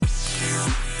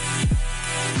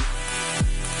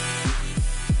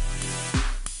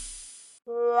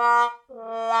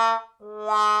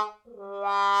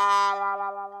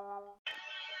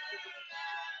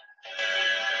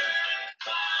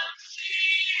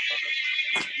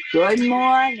Good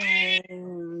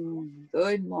morning.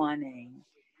 Good morning.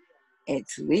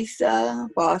 It's Leighsa,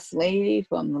 boss lady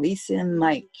from the Leighsa and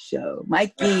Mike show.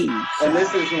 Mikey. And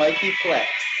this is Mikey Flex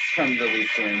from the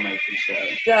Leighsa and Mikey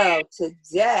show. So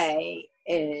today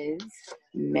is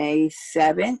May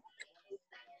 7th,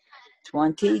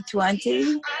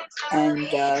 2020, and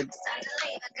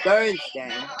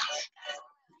Thursday.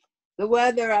 The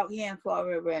weather out here in Fall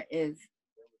River is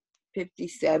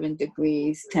 57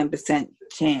 degrees, 10%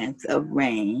 chance of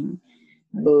rain.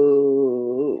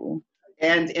 Boo.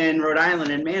 And in Rhode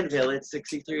Island, in Manville, it's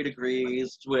 63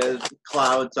 degrees with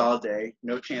clouds all day.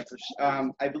 No chance of,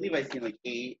 I believe I seen like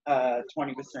 20%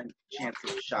 chance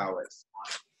of showers.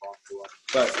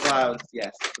 But clouds,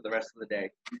 yes, for the rest of the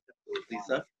day.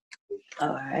 Lisa?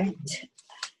 All right.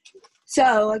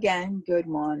 So again, good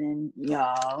morning,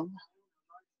 y'all.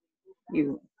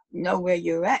 You know where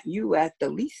you're at. You at the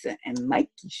Leighsa and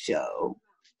Mikey show.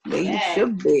 Where you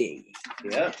should be.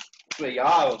 Yep. That's where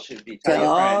y'all should be. Tell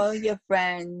all your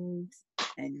friends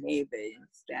and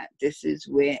neighbors that this is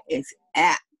where it's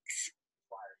at.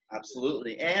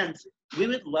 Absolutely. And we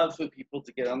would love for people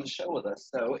to get on the show with us.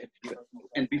 So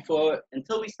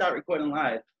until we start recording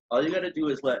live, all you got to do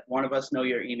is let one of us know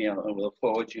your email and we'll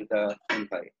forward you the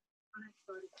invite.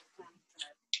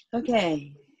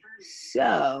 Okay.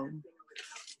 So.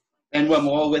 And we're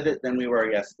more with it than we were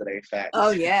yesterday, fact. Oh,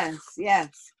 yes, yes.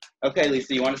 Okay,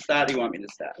 Lisa, you want to start or you want me to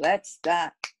start? Let's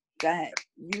start. Go ahead.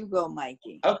 You go,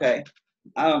 Mikey. Okay.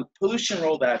 Pollution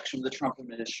rollbacks from the Trump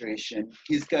administration.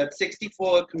 He's got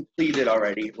 64 completed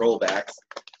already, rollbacks,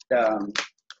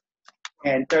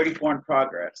 and 34 in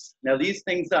progress. Now, these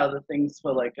things are the things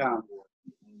for, like,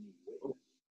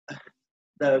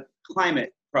 the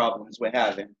climate problems we're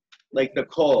having, like the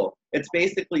coal. It's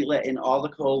basically letting all the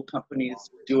coal companies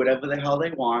do whatever the hell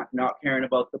they want, not caring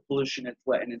about the pollution it's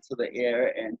letting into the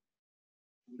air, and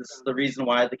this is the reason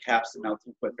why the caps are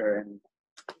melting quicker and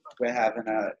we're having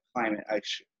a climate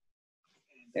issue.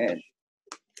 And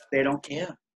they don't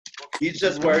care. He's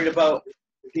just worried about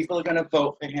people are going to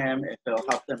vote for him if it'll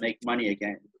help them make money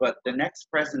again. But the next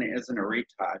president isn't a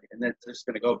retard, and it's just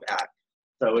going to go back.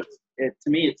 So to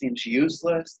me, it seems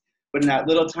useless. But in that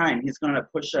little time, he's going to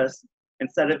push us.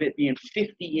 Instead of it being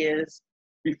 50 years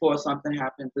before something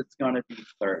happens, it's going to be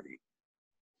 30.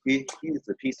 He's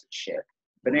a piece of shit.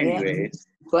 But anyways.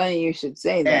 Yeah, funny you should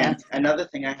say that. And another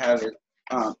thing I have is,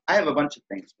 I have a bunch of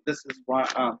things. But this is one,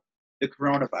 the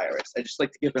coronavirus. I'd just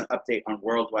like to give an update on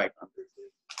worldwide numbers.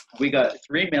 We got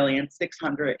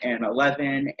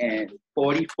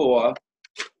 3,611,044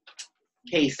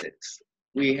 cases.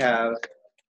 We have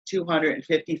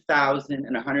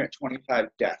 250,125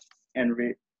 deaths. And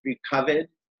recovered,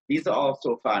 these are all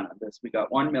so far numbers. We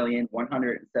got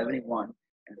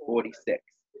 1,171,046.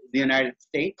 The United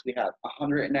States, we have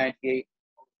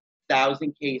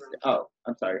 198,000 cases.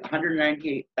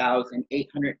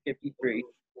 198,853,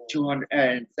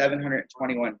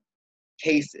 721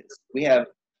 cases. We have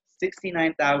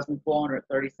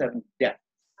 69,437 deaths.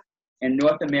 In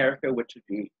North America, which would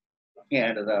be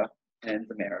Canada and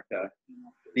America,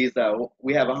 we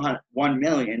have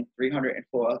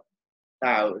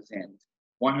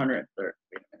 1,304,130.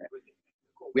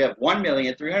 We have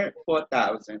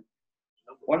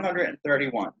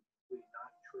 1,304,131.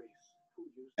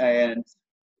 And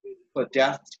for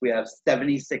deaths, we have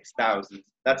 76,000.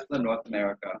 That's for North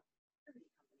America.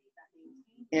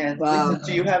 And wow. Lisa,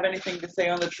 do you have anything to say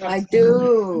on the Trump? I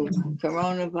do.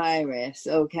 Coronavirus.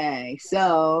 Okay.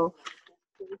 So,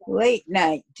 late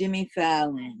night, Jimmy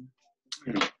Fallon.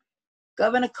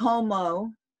 Governor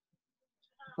Cuomo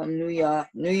from New York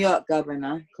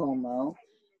Governor Cuomo,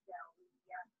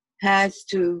 has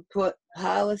to put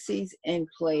policies in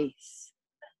place,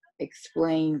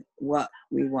 explain what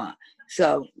we want.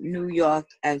 So New York,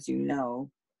 as you know,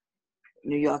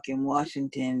 New York and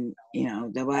Washington,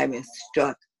 the virus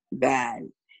struck bad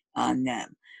on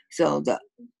them. So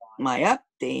my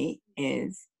update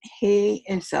is he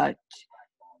is such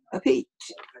a peach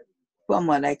from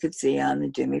what I could see on the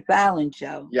Jimmy Fallon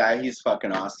show. Yeah, he's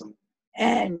fucking awesome.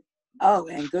 And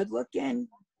good looking.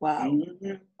 Wow.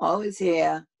 Mm-hmm. All his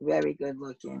hair, very good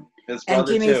looking. And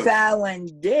Jimmy Fallon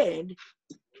did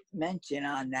mention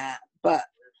on that, but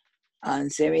on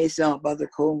serious note about the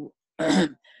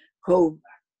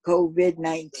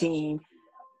COVID-19,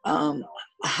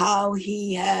 how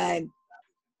he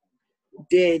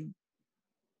did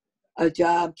a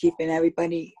job keeping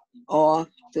everybody off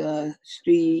the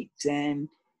streets and,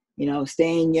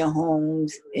 stay in your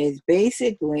homes is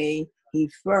basically he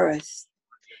first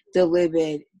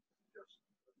delivered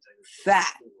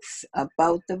facts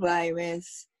about the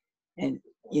virus and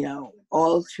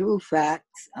all true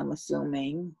facts, I'm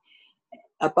assuming,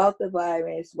 about the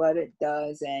virus, what it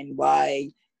does, and why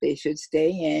they should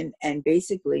stay in, and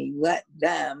basically let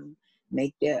them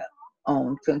make their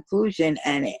own conclusion.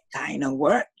 And it kind of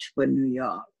worked for New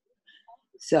York.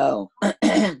 So,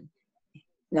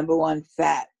 number one,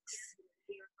 facts.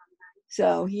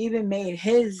 So he even made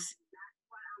his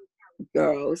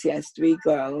girls, he has 3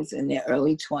 girls in their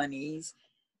early 20s,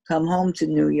 come home to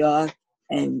New York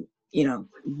and,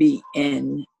 be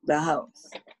in the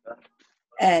house.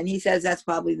 And he says that's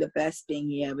probably the best thing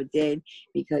he ever did,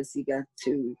 because he got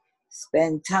to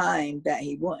spend time that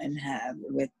he wouldn't have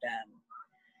with them.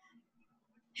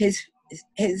 His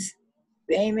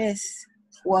famous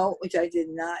quote, which I did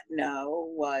not know,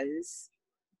 was,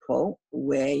 quote,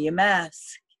 "Wear your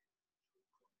mask.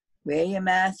 Wear your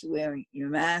mask, wear your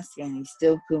mask," and he's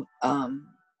still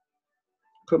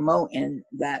promoting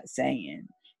that saying,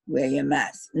 "Wear your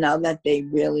mask." Now that they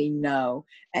really know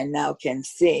and now can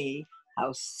see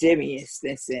how serious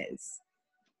this is.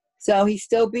 So he's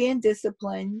still being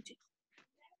disciplined.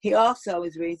 He also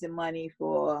is raising money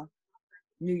for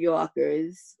New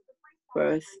Yorkers'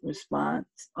 first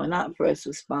response, or not first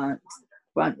response,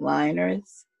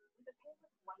 frontliners,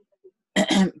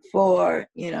 for,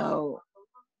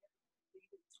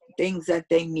 things that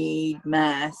they need,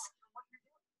 masks,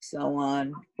 so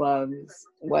on, gloves,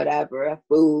 whatever,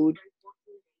 food.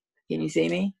 Can you see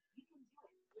me?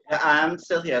 Yeah, I'm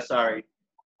still here. Sorry.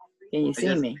 Can you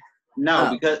see me? No,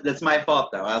 because that's my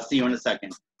fault, though. I'll see you in a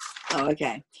second. Oh,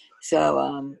 okay.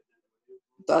 So,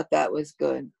 thought that was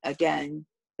good. Again,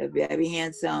 the very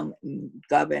handsome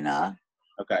governor.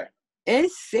 Okay.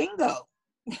 Is single.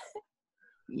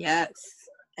 Yes,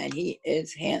 and he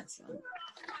is handsome.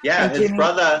 Yeah, and his Jimmy,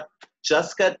 brother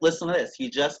just got, listen to this, he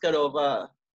just got over,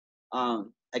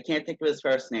 I can't think of his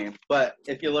first name, but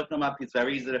if you look him up, he's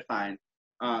very easy to find.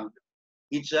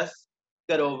 He just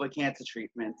got over cancer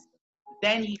treatments.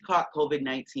 Then he caught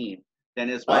COVID-19. Then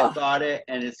his wife got it,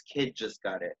 and his kid just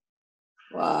got it.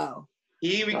 Wow.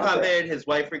 He recovered, his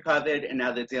wife recovered, and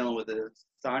now they're dealing with his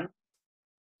son.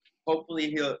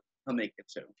 Hopefully he'll make it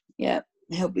too. Yep,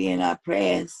 he'll be in our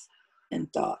prayers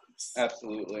and thoughts.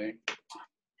 Absolutely.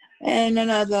 And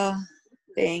another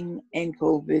thing in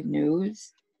COVID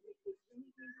news.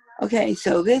 Okay,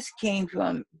 so this came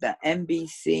from the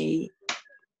NBC,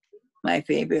 my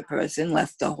favorite person,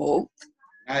 Lester Holt.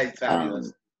 Nice,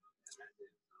 fabulous.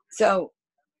 So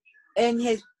in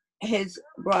his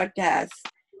broadcast,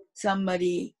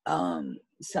 someone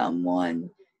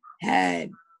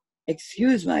had,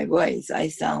 excuse my voice, I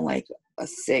sound like a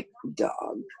sick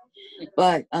dog,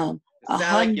 but sound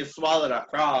like you swallowed a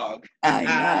frog. I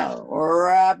know,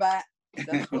 rabbit.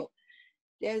 So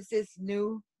there's this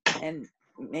new, and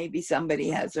maybe somebody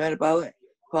has heard about it,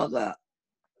 called the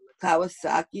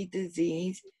Kawasaki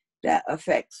disease, that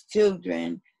affects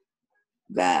children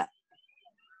that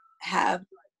have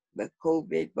the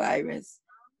COVID virus,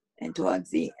 and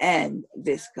towards the end,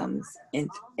 this comes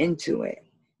into it.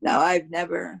 Now, I've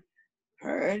never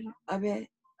heard of it,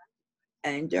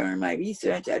 and during my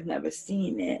research, I've never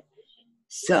seen it.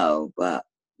 So, but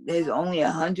there's only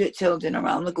 100 children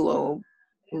around the globe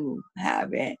who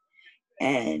have it,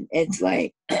 and it's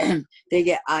like they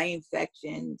get eye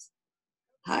infections,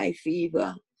 high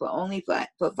fever for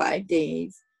 5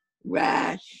 days,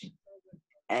 rash,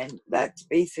 and that's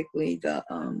basically the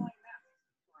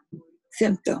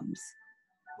symptoms.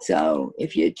 So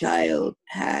if your child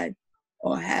had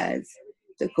or has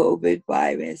the COVID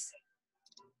virus,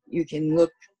 you can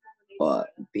look or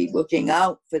be looking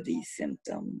out for these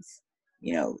symptoms,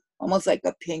 almost like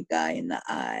a pink eye in the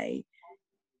eye,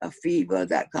 a fever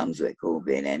that comes with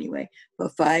COVID anyway, for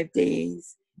 5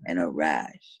 days, and a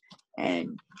rash.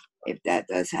 And if that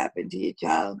does happen to your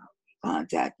child,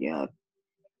 contact your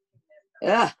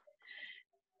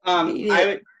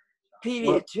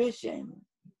pediatrician.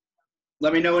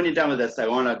 Let me know when you're done with this. I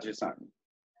want to do something.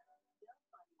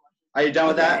 Are you done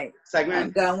with that segment?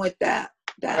 I'm done with that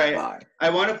part. I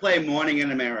want to play Morning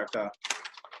in America.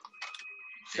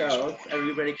 So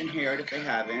everybody can hear it if they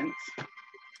haven't.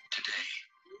 Today,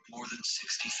 more than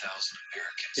 60,000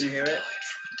 Americans can you hear it? died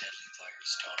from a deadly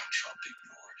virus Donald Trump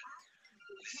ignored.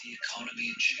 With the economy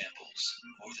in shambles,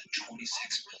 more than 26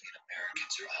 million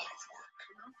Americans are out of work.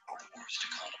 The worst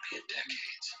economy in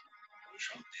decades.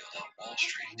 Trump bailed out Wall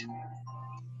Street.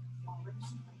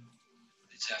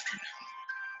 This afternoon,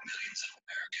 millions of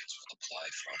Americans will apply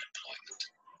for unemployment.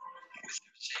 And with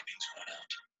their savings run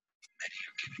out, many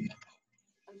are giving up hope.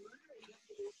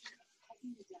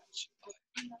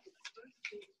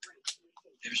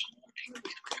 There's morning in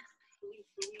America,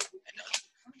 and under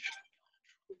the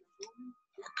leadership of Donald Trump,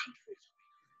 our country is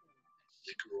weaker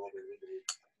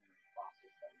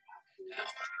Now,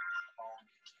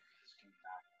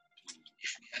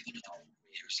 if we have another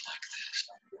 4 years like this,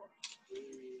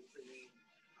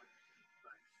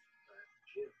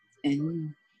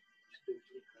 And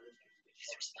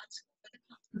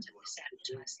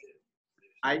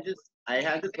I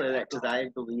had to play that because I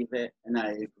believe it and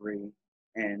I agree,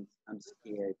 and I'm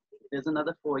scared. If there's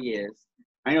another 4 years.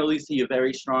 I know, Lisa, you're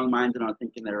very strong-minded on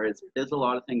thinking there is, but there's a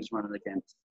lot of things running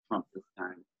against Trump this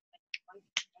time.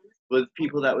 With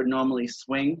people that would normally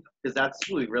swing, because that's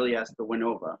who he really has to win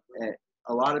over.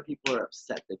 A lot of people are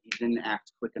upset that he didn't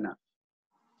act quick enough.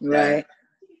 right.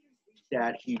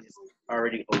 That he's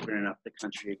already opening up the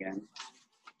country again.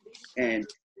 And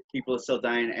people are still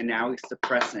dying, and now he's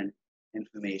suppressing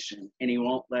information. And he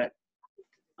won't let,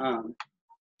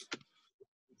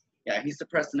 he's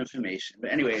suppressing information.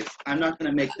 But anyways, I'm not going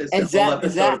to make this a whole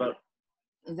episode about...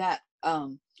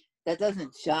 That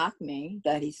doesn't shock me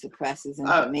that he suppresses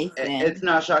information. It's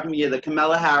not shocking me either.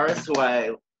 Kamala Harris, who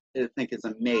I think is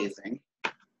amazing,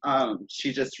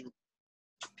 she just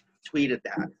tweeted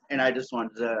that, and I just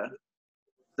wanted to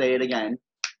say it again.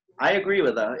 I agree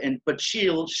with her, but she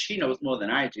knows more than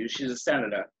I do. She's a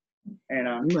senator,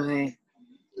 and right.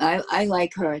 I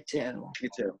like her too. Me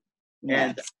too.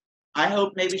 Yes. And I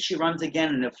hope maybe she runs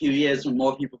again in a few years when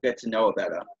more people get to know about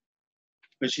her.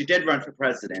 But she did run for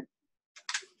president.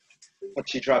 But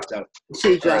she dropped out.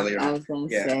 She dropped. Earlier. I was gonna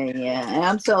say, yeah, and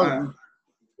I'm so.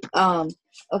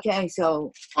 Okay,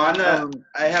 so. I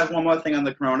have one more thing on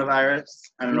the coronavirus.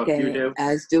 I don't know if you do.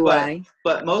 As do I.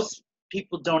 But most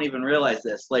people don't even realize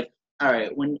this. Like, all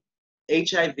right, when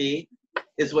HIV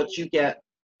is what you get,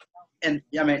 and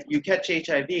I mean, you catch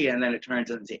HIV and then it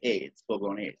turns into AIDS,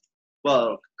 full-blown AIDS.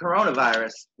 Well,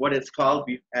 coronavirus, what it's called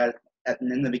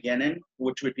in the beginning,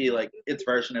 which would be like its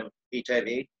version of HIV,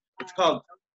 it's called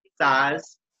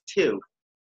SARS-2.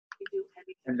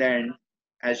 And then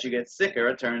as you get sicker,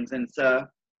 it turns into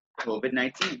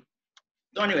COVID-19.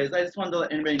 So anyways, I just wanted to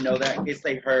let anybody know that in case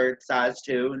they heard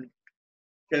SARS-2,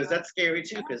 because that's scary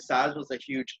too, because SARS was a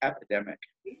huge epidemic.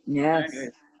 Yes.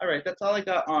 Anyways, all right, that's all I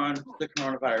got on the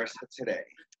coronavirus for today.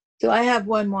 So I have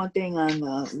one more thing on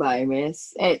the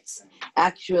virus. It's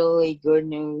actually good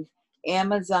news.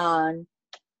 Amazon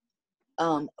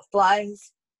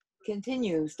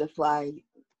continues to fly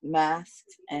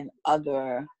masks and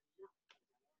other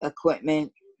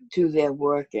equipment to their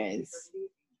workers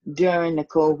during the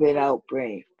COVID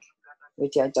outbreak,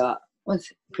 which I thought was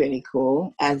pretty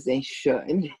cool, as they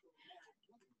should.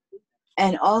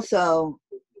 And also,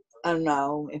 I don't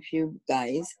know if you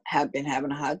guys have been having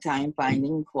a hard time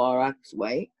finding Clorox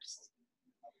wipes.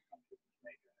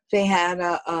 They had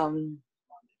a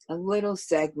little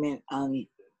segment on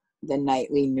the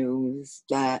nightly news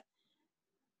that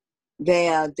they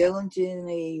are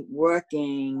diligently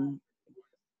working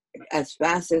as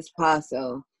fast as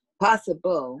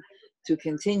possible to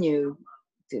continue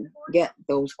to get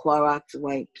those Clorox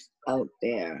wipes out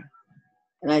there.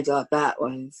 And I thought that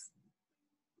was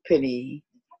pretty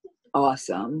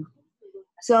awesome.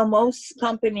 So most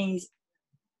companies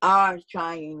are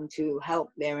trying to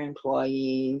help their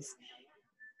employees.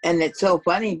 And it's so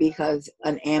funny because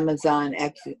an Amazon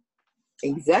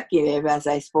executive, as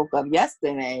I spoke of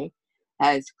yesterday,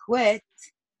 has quit,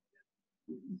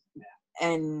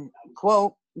 and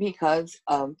quote, because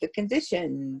of the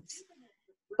conditions.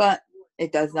 But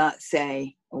it does not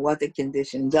say what the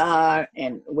conditions are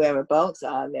and whereabouts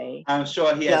are they. I'm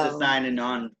sure he had to sign a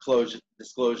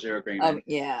non-disclosure agreement.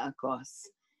 Yeah, of course.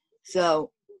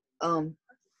 So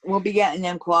we'll be getting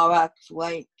them Clorox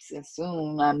wipes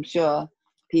soon. I'm sure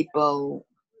people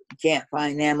can't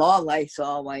find them, or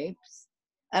Lysol wipes.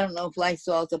 I don't know if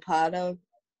Lysol's a part of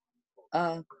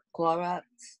Clorox.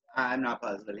 I'm not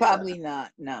positive. Probably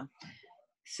not, no.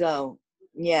 So,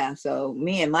 yeah, so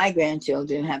me and my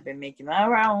grandchildren have been making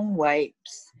our own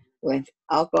wipes with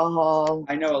alcohol.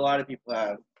 I know a lot of people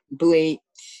have. Bleach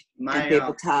and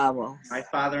paper towels. My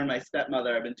father and my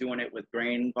stepmother have been doing it with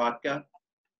grain vodka.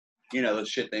 You know, the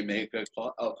shit they make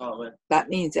alcohol with. That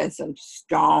means there's some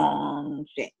strong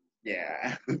shit.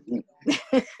 Yeah.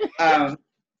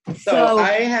 So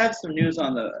I have some news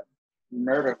on the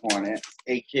murder hornet,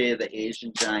 aka the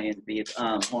Asian giant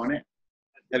hornet.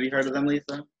 Have you heard of them,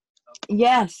 Lisa?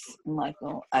 Yes,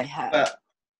 Michael, I have.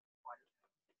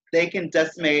 They can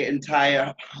decimate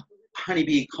entire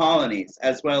honeybee colonies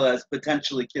as well as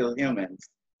potentially kill humans.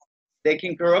 They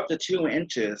can grow up to 2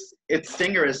 inches. Its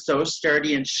stinger is so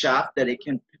sturdy and sharp that it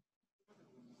can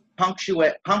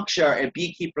puncture a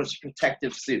beekeeper's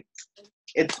protective suit.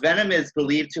 Its venom is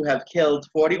believed to have killed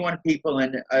 41 people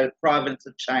in a province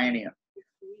of China.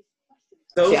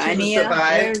 Those who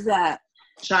survived, where's that?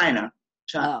 China.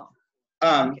 Oh.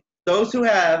 Those who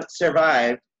have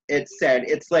survived, it said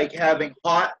it's like having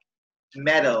hot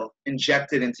metal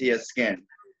injected into your skin.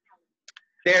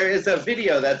 There is a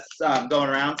video that's going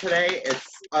around today. It's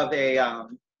of a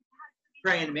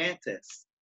praying mantis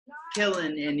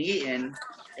killing and eating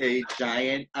a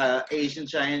giant Asian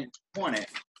giant hornet.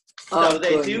 So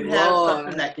they do have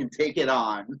something that can take it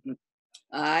on.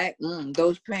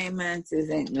 Those praying mantises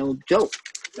ain't no joke.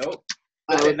 Nope.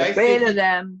 I was afraid of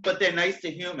them. But they're nice to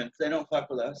humans. They don't fuck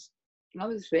with us. I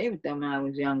was afraid of them when I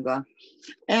was younger.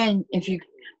 And if you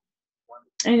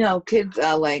know, kids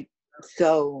are like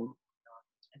so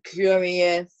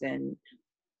curious, and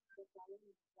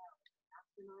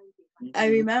I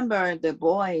remember the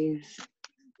boys,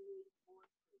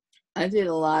 I did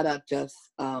a lot of just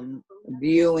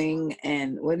viewing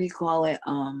and what do you call it?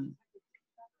 A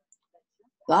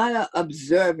lot of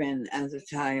observing as a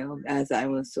child, as I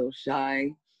was so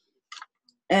shy.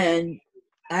 And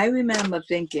I remember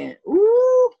thinking,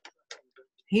 ooh,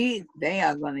 they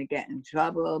are going to get in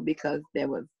trouble because there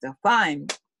was the fine.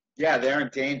 Yeah, they're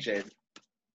endangered.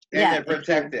 And they're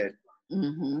protected.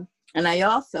 Mm-hmm. And I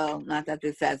also, not that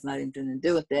this has nothing to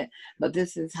do with it, but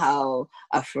this is how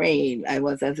afraid I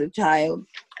was as a child.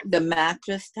 The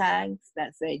mattress tags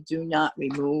that say, do not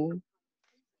remove.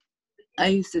 I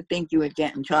used to think you would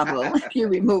get in trouble if you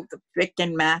removed the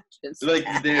freaking mattress. Like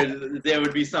there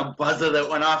would be some buzzer that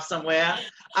went off somewhere.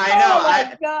 I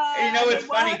know. God, you know, it's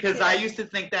funny because I used to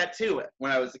think that too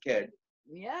when I was a kid.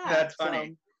 Yeah. That's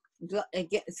funny. So it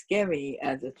gets scary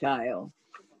as a child.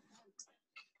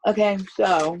 Okay,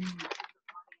 so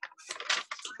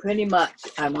pretty much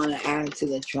I want to add to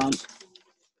the Trump.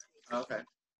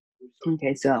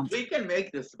 Okay, so we can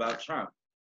make this about Trump.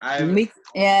 I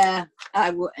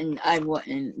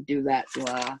wouldn't do that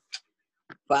to our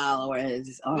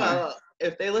followers. Well,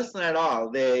 if they listen at all,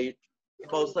 they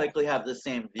most likely have the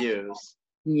same views.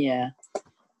 Yeah.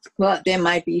 Well, there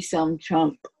might be some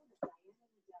Trump.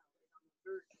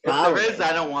 If there is,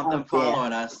 I don't want them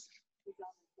following us.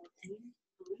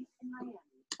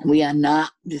 We are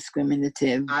not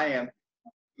discriminative. I am.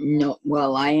 No,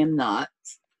 well, I am not.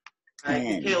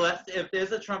 Okay, if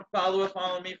there's a Trump follower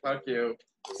following me, fuck you.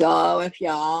 So if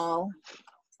y'all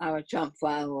are a Trump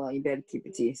follower, you better keep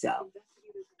it to yourself.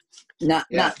 Not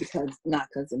because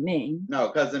of me. No,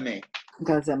 because of me.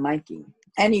 Because of Mikey.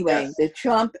 Anyway, the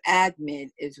Trump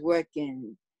admin is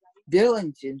working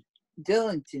diligently,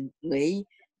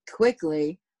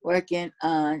 quickly, working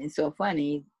on, it's so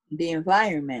funny, the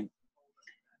environment.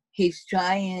 He's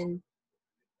trying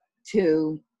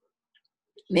to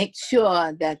make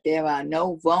sure that there are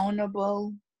no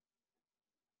vulnerable,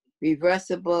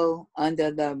 reversible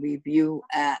under the Review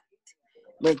Act,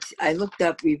 which I looked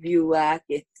up Review Act.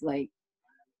 It's like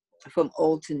from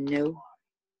old to new.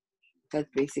 That's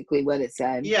basically what it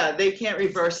said. Yeah, they can't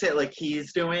reverse it like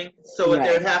he's doing. So what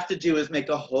they would have to do is make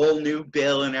a whole new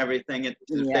bill and everything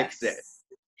to fix it.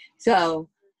 So,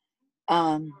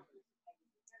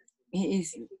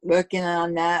 he's working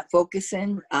on that,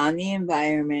 focusing on the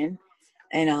environment.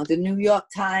 And the New York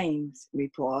Times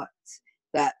reports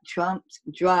that Trump's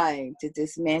drive to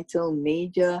dismantle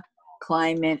major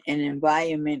climate and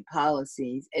environment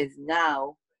policies is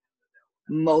now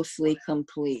mostly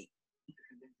complete.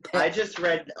 I just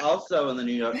read also in the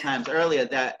New York Times earlier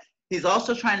that he's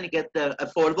also trying to get the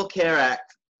Affordable Care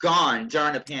Act gone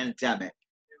during a pandemic.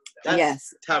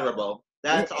 That's terrible.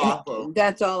 That's awful.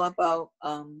 That's all about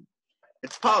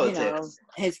it's politics.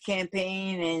 His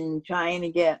campaign and trying to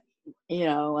get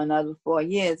another 4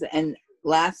 years. And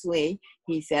lastly,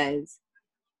 he says,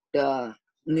 the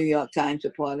New York Times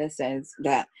reporter says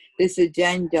that this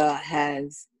agenda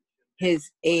has his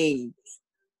aides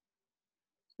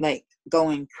like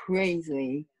going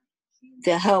crazy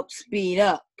to help speed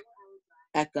up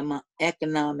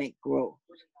economic growth.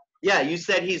 Yeah, you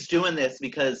said he's doing this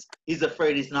because he's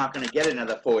afraid he's not going to get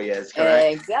another 4 years,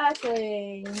 correct?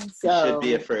 Exactly. So you should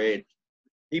be afraid.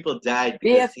 People died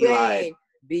because he lied.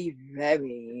 Be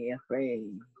very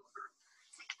afraid.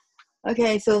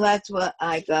 Okay, so that's what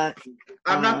I got.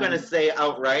 I'm not going to say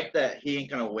outright that he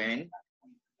ain't going to win,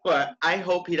 but I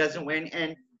hope he doesn't win.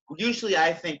 And usually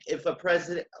I think if a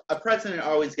president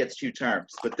always gets 2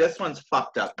 terms, but this one's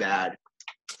fucked up bad.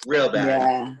 Real bad.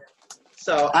 Yeah.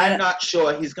 So I'm not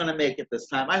sure he's going to make it this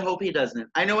time. I hope he doesn't.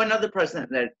 I know another president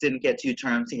that didn't get 2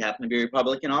 terms. He happened to be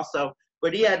Republican also,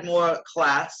 but he had more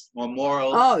class, more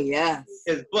morals. Oh, yes.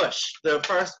 His Bush, the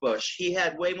first Bush, he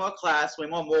had way more class, way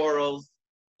more morals.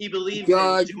 He believed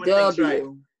in doing things right.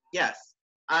 Yes.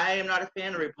 I am not a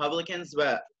fan of Republicans,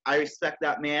 but I respect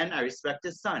that man. I respect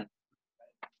his son.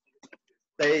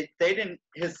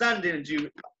 His son didn't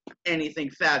do anything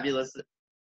fabulous.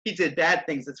 He did bad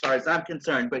things as far as I'm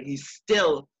concerned, but he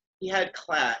had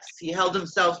class. He held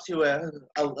himself to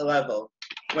a level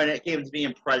when it came to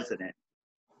being president.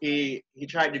 He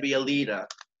tried to be a leader.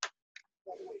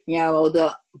 Yeah, well,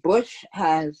 the Bush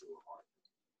has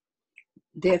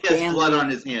their He has family blood on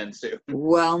his hands, too.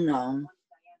 well known.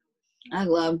 I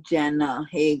love Jenna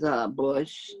Hager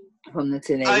Bush from the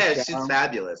Today Oh, yeah, Show. she's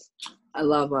fabulous. I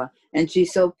love her. And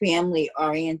she's so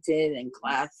family-oriented and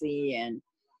classy. And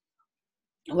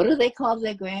what do they call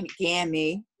their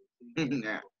Gammy?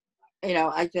 Yeah. You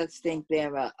know, I just think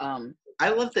they're I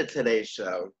love the Today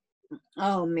Show.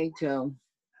 Oh, me too.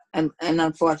 And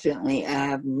unfortunately, I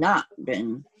have not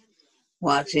been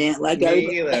watching it. Like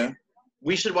Me either.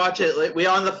 We should watch it. Like, we're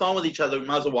on the phone with each other. We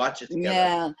might as well watch it together.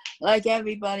 Yeah, like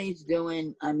everybody's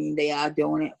doing. I mean, they are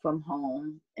doing it from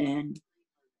home, and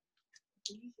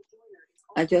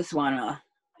I just wanna.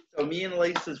 So me and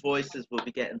Leisa's voices will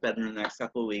be getting better in the next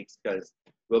couple of weeks because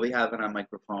we'll be having our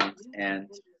microphones, and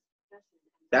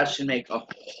that should make a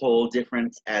whole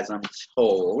difference, as I'm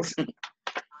told.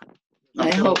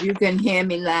 I hope you can hear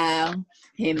me loud,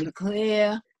 hear me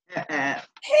clear, hear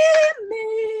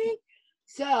me.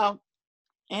 So,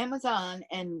 Amazon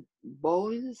and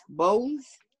Bose. I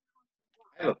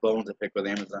have a bone to pick with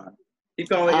Amazon. Keep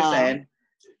going what you're saying.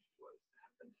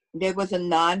 There was a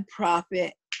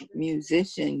non-profit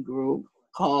musician group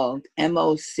called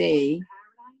MOC,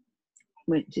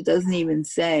 which it doesn't even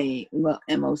say what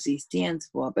MOC stands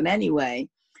for. But anyway,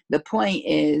 the point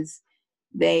is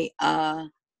they are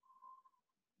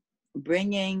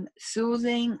bringing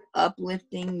soothing,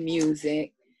 uplifting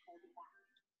music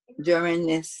during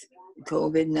this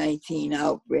COVID-19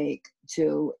 outbreak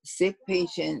to sick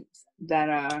patients that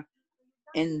are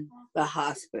in the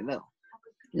hospital.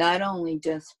 Not only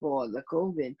just for the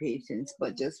COVID patients,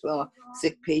 but just for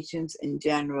sick patients in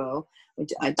general,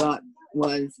 which I thought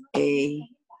was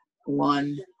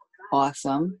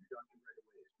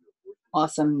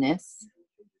awesomeness.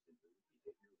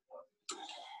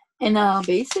 And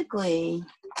basically,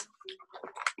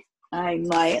 I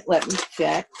might, let me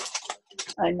check,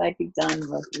 I might be done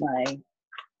with my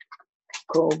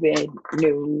COVID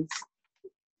news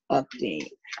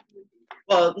update.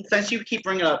 Well, since you keep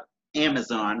bringing up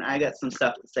Amazon, I got some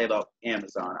stuff to say about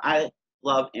Amazon. I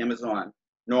love Amazon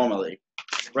normally.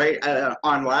 Right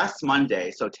on last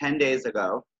Monday, so 10 days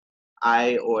ago,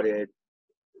 I ordered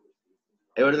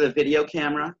a video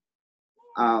camera,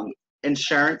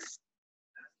 insurance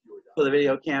for the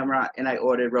video camera, and I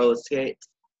ordered roller skates.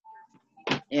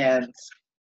 And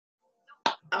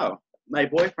my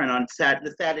boyfriend on the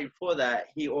Saturday before that,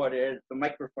 he ordered the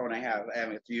microphone I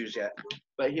haven't used yet,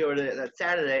 but he ordered it that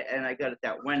Saturday, and I got it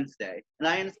that Wednesday. And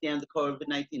I understand the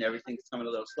COVID-19, everything's coming a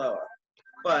little slower,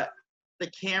 but the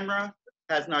camera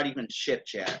has not even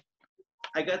shipped yet.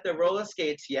 I got the roller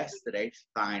skates yesterday,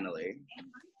 finally.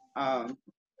 And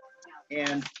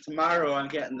tomorrow I'm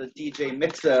getting the DJ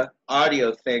Mixer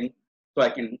audio thing so I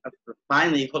can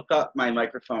finally hook up my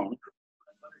microphone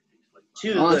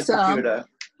to the computer.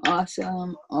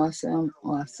 Awesome.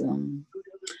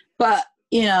 But,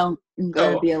 you know, I'm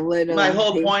going to be a little... My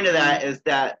whole point of that is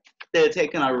that they're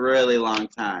taking a really long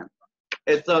time.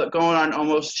 It's going on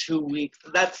almost 2 weeks.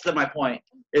 That's my point.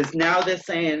 Is now they're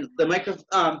saying the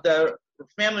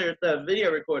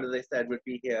video recorder they said would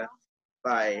be here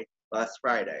by last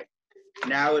Friday.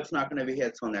 Now it's not going to be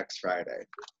here till next Friday.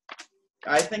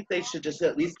 I think they should just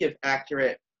at least give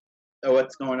accurate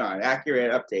what's going on,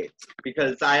 accurate updates,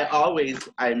 because I'm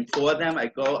for them. I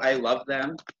love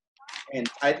them, and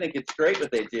I think it's great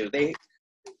what they do.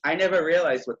 I never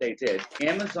realized what they did.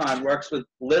 Amazon works with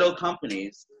little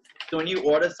companies, so when you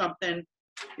order something,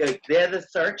 they're the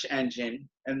search engine,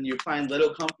 and you find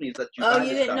little companies that you buy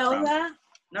you didn't know from. that?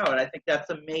 No, and I think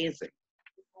that's amazing.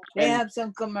 They have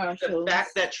some commercials. The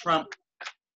fact that Trump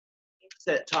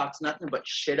talks nothing but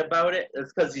shit about it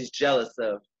is because he's jealous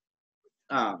of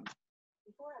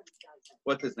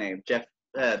what's his name?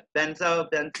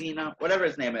 Benzino, whatever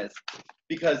his name is,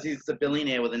 because he's a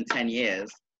billionaire within 10 years,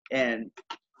 and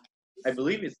I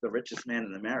believe he's the richest man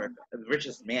in America, the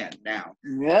richest man now.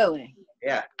 Really?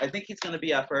 Yeah, I think he's going to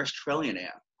be our first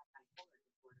trillionaire.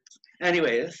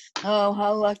 Anyways. Oh,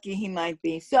 how lucky he might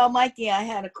be. So, Mikey, I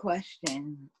had a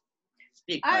question.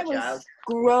 I was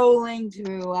scrolling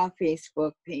through our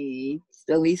Facebook page,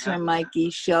 the Leighsa and Mikey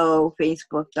Show,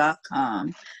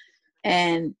 Facebook.com,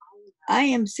 and I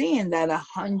am seeing that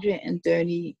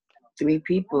 133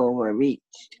 people were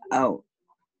reached out.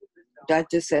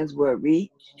 That just says were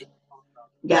reached.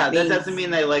 That doesn't mean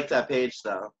they liked that page,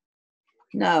 though.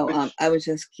 No, I was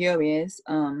just curious.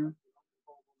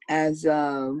 As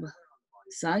of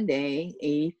Sunday,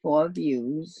 84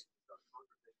 views,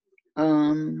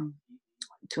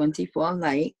 24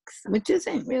 likes, which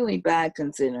isn't really bad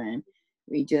considering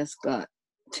we just got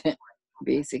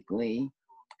basically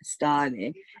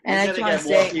started. And I just want to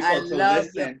say, I love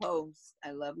your posts.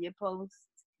 I love your posts.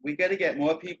 We got to get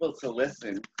more people to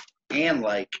listen and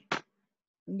like.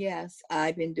 Yes,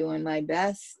 I've been doing my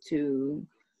best to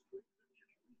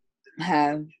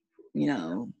have, you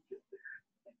know,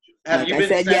 Have like you I been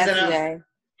said sending yesterday.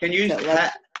 Can you, So,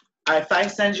 like, if I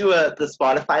send you the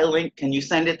Spotify link, can you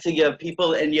send it to your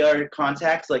people in your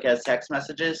contacts, like as text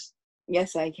messages?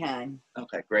 yes, I can.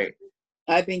 Okay, great.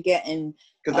 I've been getting...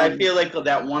 Because I feel like with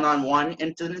that one-on-one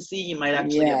intimacy, you might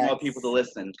actually get more people to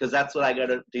listen. Because that's what I got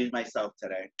to do myself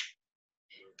today.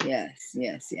 Yes.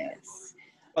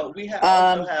 But we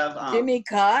also have... Jimmy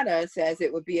Carter says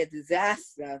it would be a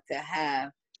disaster to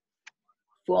have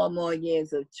 4 more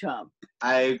years of Trump.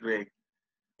 I agree.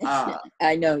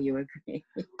 I know you agree.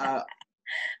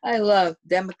 I love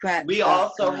Democrats. We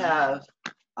also have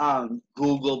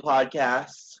Google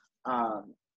Podcasts.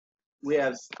 We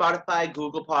have Spotify,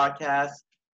 Google Podcasts,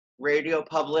 Radio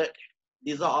Public.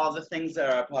 These are all the things that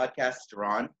our podcasts are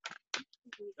on.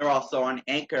 They're also on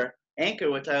Anchor. Anchor,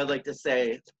 which I would like to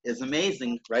say is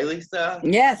amazing, right, Leighsa?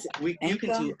 Yes. You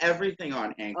can do everything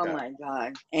on Anchor. Oh my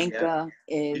God. Anchor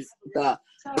is the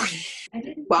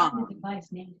bomb.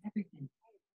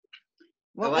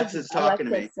 Alexa's talking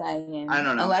to me. Saying? I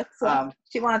don't know. Alexa,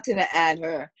 she wanted to add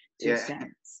her 2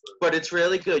 cents. But it's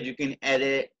really good. You can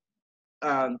edit,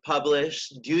 publish,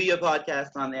 do your podcast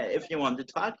on there if you want to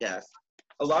podcast.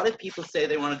 A lot of people say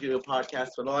they want to do a podcast,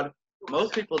 but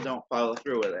most people don't follow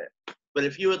through with it. But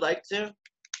if you would like to,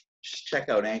 just check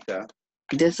out Anchor.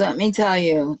 Just let me tell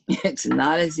you, it's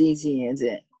not as easy as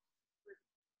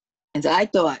I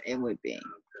thought it would be.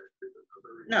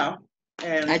 No.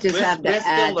 And I just have to we're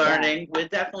add still learning. We're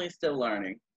definitely still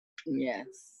learning.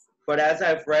 Yes. But as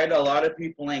I've read, a lot of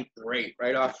people ain't great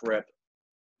right off rip.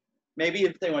 Maybe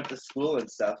if they went to school and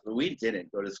stuff, but we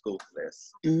didn't go to school for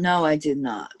this. No, I did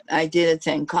not. I did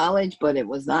attend college, but it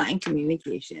was not in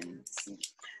communications.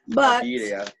 But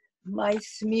my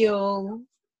Smule,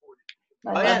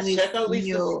 check out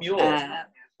Leisa's Smule.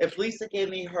 If Leighsa gave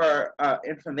me her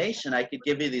information, I could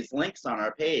give you these links on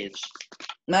our page.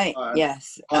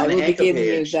 Yes, I will be giving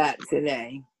you that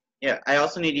today. Yeah, I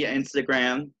also need your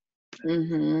Instagram.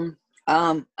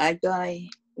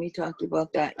 We talked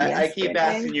about that yesterday. I keep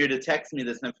asking you to text me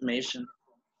this information.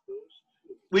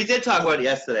 We did talk about it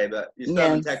yesterday, but you still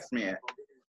haven't texted me yet.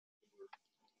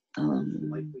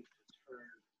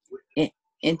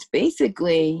 It's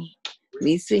basically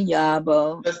Leighsa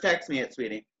Yabo. Just text me it,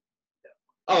 sweetie.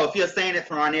 Oh, if you're saying it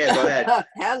from on air, go ahead.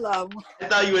 Hello. I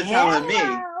thought you were telling me.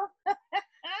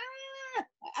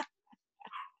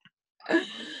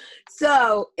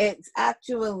 So it's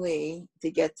actually,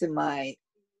 to get to my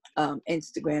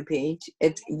Instagram page,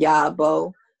 it's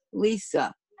Yabo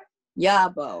Leighsa.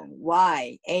 Yabo,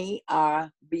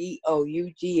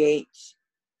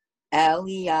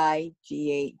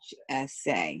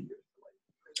 YARBOUGHLEIGHSA.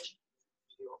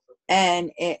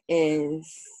 And it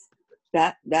is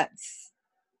that's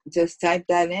just type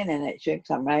that in and it should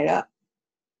come right up.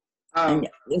 And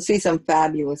you'll see some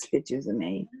fabulous pictures of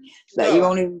me that you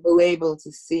won't even be able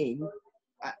to see.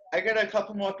 I got a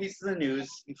couple more pieces of news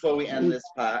before we end this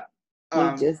part.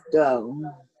 Just go.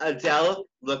 Adele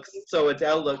looks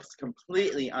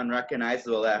completely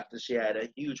unrecognizable after she had a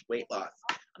huge weight loss.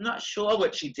 I'm not sure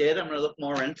what she did. I'm going to look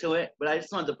more into it, but I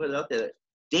just wanted to put it out there.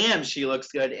 Damn, she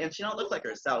looks good, and she don't look like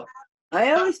herself.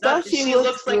 I always thought she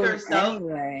looks like herself.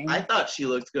 Anyway. I thought she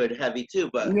looked good heavy too,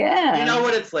 but yeah, you know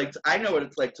what it's like. I know what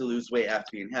it's like to lose weight after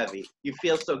being heavy. You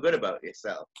feel so good about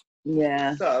yourself.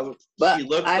 Yeah. So but she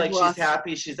looks like she's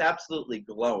happy. She's absolutely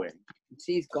glowing.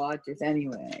 She's gorgeous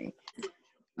anyway.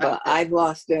 But I've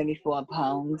lost 34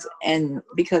 pounds, and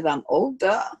because I'm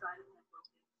older,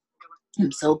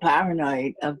 I'm so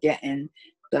paranoid of getting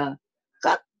the.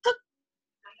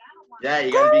 Yeah,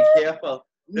 you gotta be careful.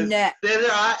 There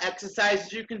are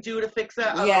exercises you can do to fix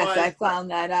that. Yes, I found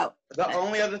that out. The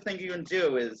only other thing you can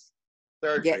do is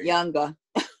surgery. Get younger.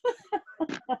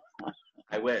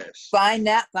 I wish. Find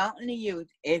that fountain of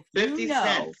youth. If 50 you know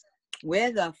cents.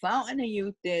 Where the fountain of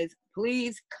youth is,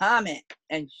 please comment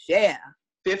and share.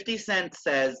 50 Cent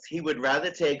says he would rather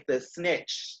take the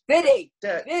snitch. 50.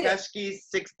 Teshke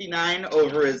 69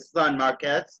 over his son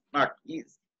Marquise.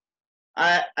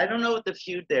 I don't know what the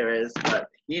feud there is, but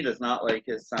he does not like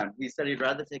his son. He said he'd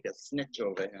rather take a snitch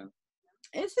over him.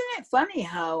 Isn't it funny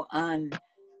how on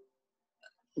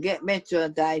Get Rich or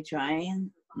Die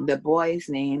Trying, the boy's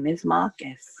name is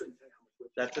Marcus?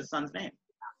 That's his son's name.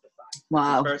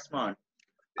 Wow. His first one.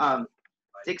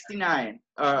 69.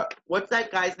 What's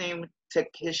that guy's name?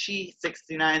 Takeshi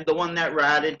 69, the one that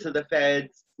ratted to the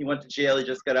feds. He went to jail. He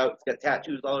just got out. He's got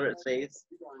tattoos all over his face.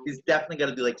 He's definitely got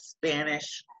to be like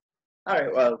Spanish. All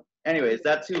right. Well, anyways,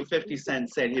 that's who 50 Cent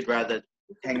said he'd rather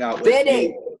hang out with.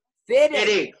 50.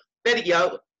 50,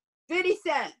 yo. 50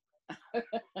 Cent.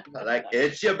 Like,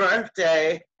 it's your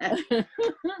birthday.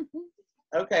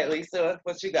 Okay, Lisa,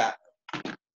 what you got?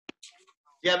 Do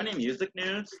you have any music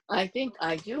news? I think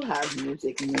I do have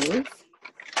music news.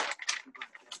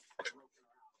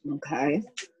 Okay.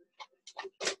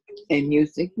 And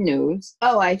music news.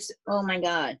 Oh my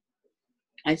God.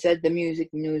 I said the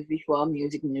music news before,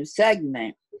 music news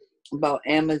segment about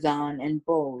Amazon and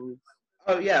Bose.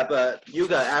 Oh, yeah, but you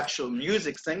got actual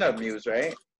music singer news,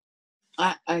 right?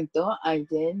 I thought I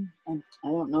did. I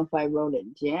don't know if I wrote it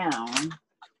down.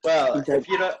 Well, if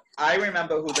you don't, I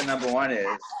remember who the number one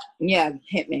is. Yeah,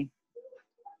 hit me.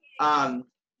 The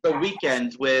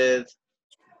Weeknd with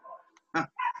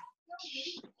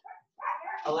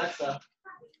Alexa.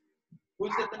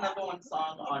 Who's got the number one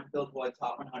song on Billboard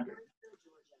Top 100?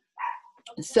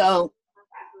 So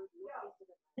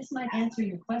this might answer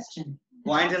your question.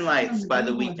 Blinding Lights by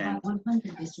The Weeknd.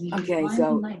 Okay,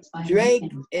 so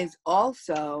Drake is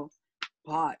also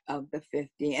part of the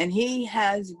 50, and he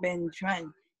has been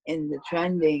in the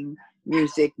trending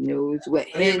music news with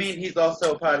What do you mean he's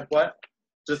also part of what?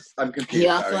 Just, I'm confused. He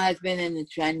also has been in the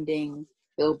trending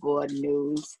Billboard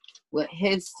news with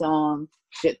his song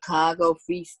Chicago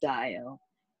Freestyle,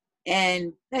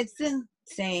 and that's the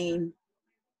same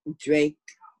Drake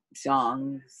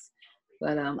songs,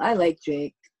 but I like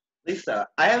Drake. Lisa,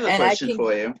 I have a question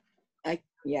for you.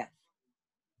 Yeah.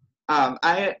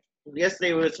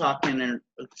 Yesterday we were talking, and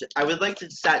I would like to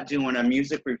start doing a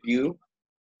music review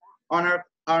on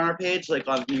our page, like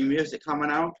on new music coming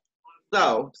out.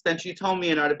 So, since you told me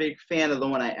you're not a big fan of the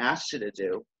one I asked you to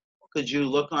do, could you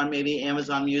look on maybe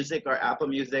Amazon Music or Apple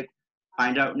Music,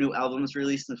 find out new albums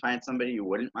released, and find somebody you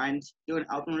wouldn't mind doing an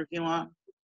album review on?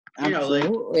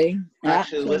 Absolutely.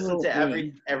 Actually listen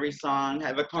to every song,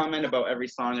 have a comment about every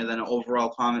song, and then an overall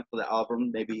comment for the album,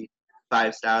 maybe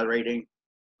 5-star rating.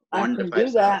 I can do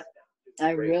that.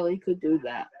 I really could do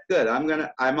that. Good.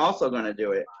 I'm also gonna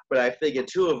do it, but I figured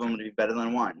 2 of them would be better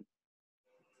than 1.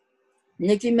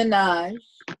 Nicki Minaj.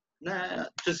 Nah,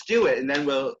 just do it, and then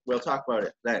we'll talk about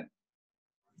it then.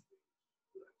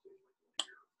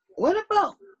 What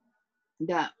about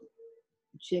that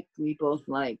chick we both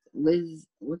like, Liz?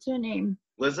 What's her name?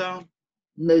 Lizzo.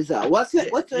 What's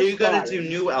her You gotta story? do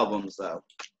new albums though.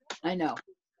 I know.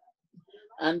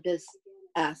 I'm just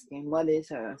asking, what is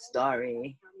her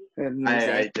story? Her music.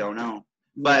 I don't know.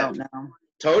 But don't know.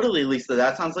 Totally, Lisa.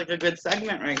 That sounds like a good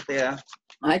segment right there.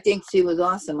 I think she was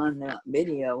awesome on the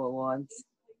video awards,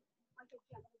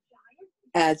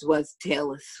 as was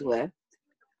Taylor Swift.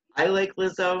 I like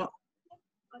Lizzo,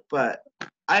 but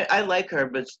I like her,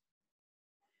 but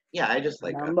yeah, I just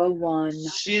like Number her. one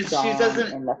She song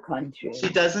doesn't in the country. She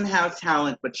doesn't have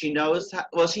talent, but she knows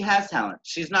she has talent.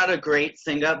 She's not a great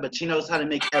singer, but she knows how to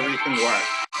make everything work.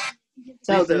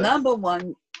 So Lisa, the number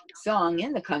one song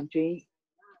in the country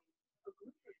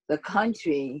is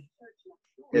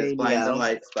radio, Blinding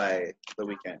Lights by The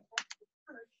Weeknd.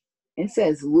 it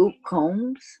says Luke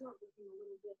Combs.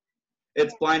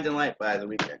 It's Blinding Light by The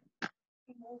Weeknd.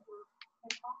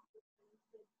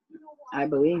 I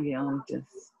believe you.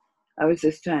 I was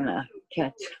just trying to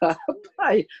catch up.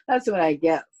 That's what I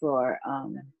get for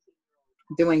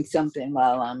doing something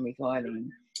while I'm recording.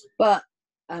 But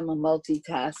I'm a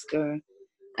multitasker.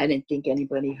 I didn't think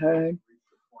anybody heard.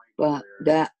 But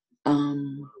that,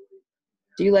 do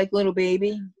you like Little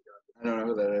Baby? I don't know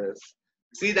who that is.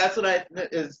 See, that's what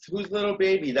who's Little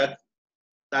Baby? That's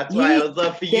why I would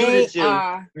love for you to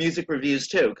do music reviews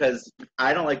too, because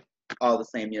I don't like all the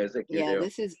same music you do. Yeah,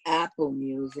 this is Apple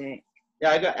Music.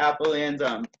 Yeah, I got Apple and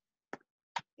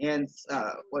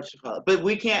what you call it. But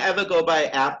we can't ever go by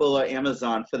Apple or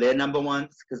Amazon for their number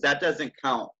ones, because that doesn't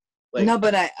count. Like, no,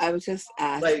 but I was just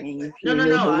asking. Like, if you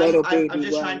knew who Little Baby I'm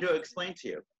just was. trying to explain to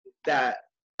you that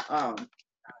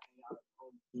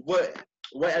what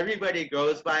everybody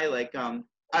goes by, like all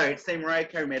right, say Mariah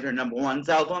Carey made her number ones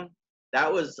album. That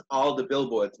was all the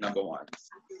Billboard's number ones.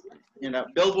 You know,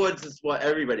 Billboard's is what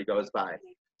everybody goes by.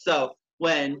 So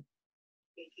when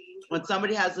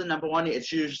somebody has the number one,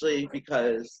 it's usually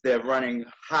because they're running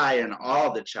high in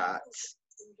all the charts.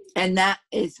 And that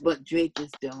is what Drake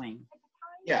is doing.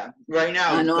 Yeah, right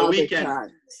now, on The all Weeknd. The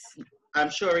charts. I'm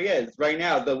sure he is. Right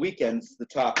now, The Weeknd's the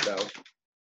top, though.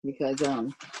 Because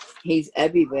he's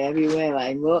everywhere.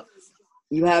 I look.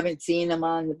 You haven't seen him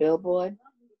on the Billboard?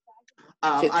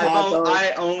 Chicago.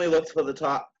 I only looked for the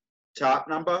top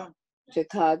number.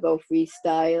 Chicago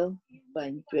Freestyle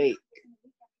by Drake.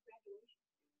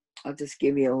 I'll just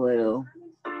give you a little.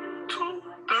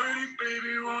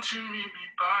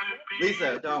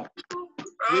 Leighsa, don't.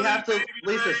 We have to.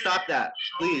 Leighsa, stop that,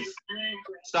 please.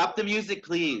 Stop the music,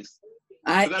 please.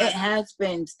 It has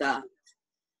been stopped.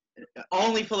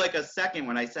 Only for like a second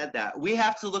when I said that. We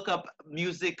have to look up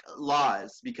music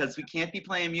laws because we can't be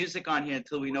playing music on here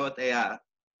until we know what they are.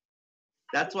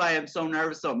 That's why I'm so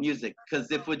nervous about music,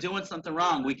 because if we're doing something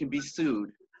wrong, we can be sued.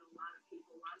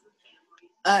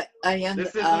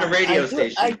 This isn't a radio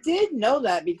station. I did know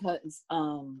that because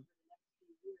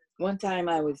one time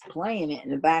I was playing it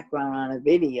in the background on a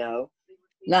video,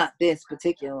 not this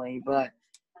particularly, but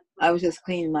I was just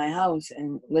cleaning my house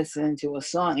and listening to a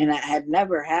song, and it had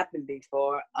never happened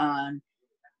before on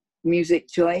Music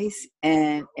Choice,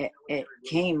 and it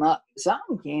came up,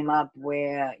 something came up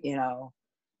where, you know,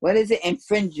 what is it?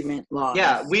 Infringement laws.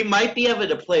 Yeah, we might be able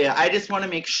to play it. I just want to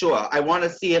make sure. I want to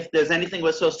see if there's anything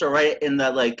we're supposed to write in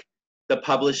the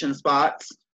publishing spots.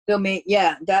 So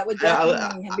that would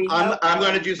definitely be helpful. I'm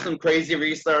going to do some crazy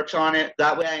research on it.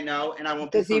 That way I know, and I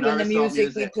won't be so because even the nervous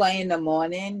music we play in the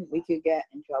morning, we could get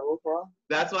in trouble for.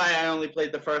 That's why I only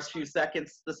played the first few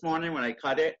seconds this morning when I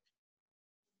cut it,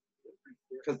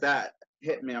 because that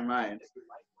hit me on mind.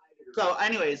 So,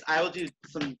 anyways, I will do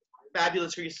some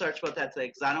fabulous research about that today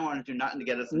because I don't want to do nothing to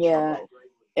get us in trouble.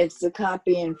 It's the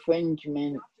copy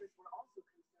infringement.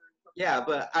 Yeah,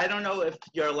 but I don't know if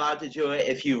you're allowed to do it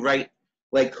if you write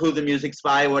who the music's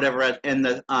by or whatever in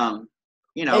the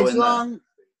you know,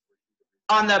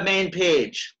 on the main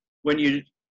page when you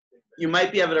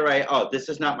might be able to write, oh, this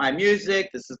is not my music,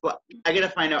 this is what I gotta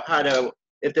find out how to,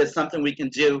 if there's something we can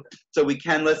do so we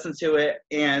can listen to it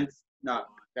and not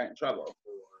get in trouble.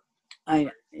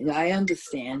 I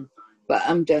understand, but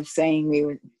I'm just saying we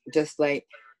were just we're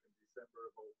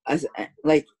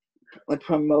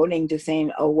promoting, just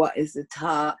saying, oh, what is the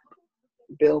top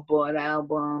Billboard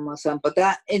album or something, but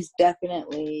that is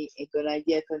definitely a good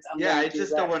idea because I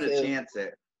just don't want to chance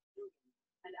it.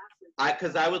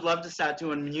 Because I would love to start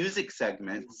doing music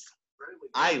segments.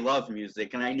 I love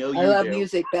music, and I know you do. I love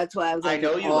music. That's why I was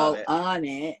love it. On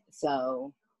it.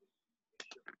 So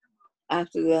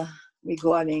after the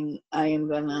recording, I am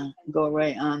gonna go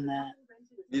right on that.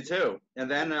 Me too. And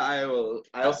then I'll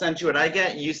send you what I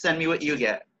get. You send me what you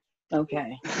get.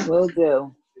 Okay, will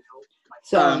do.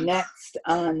 So next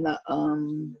on the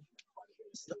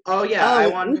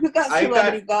we forgot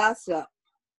celebrity gossip.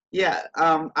 Yeah,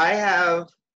 I have.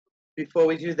 Before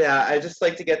we do that, I just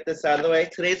like to get this out of the way.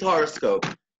 Today's horoscope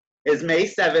is May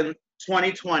 7th,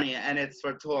 2020, and it's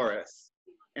for Taurus.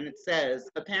 And it says,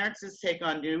 appearances take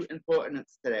on new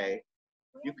importance today.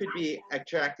 You could be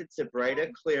attracted to brighter,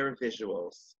 clearer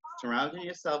visuals. Surrounding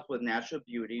yourself with natural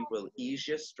beauty will ease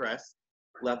your stress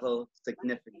level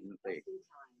significantly.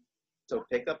 So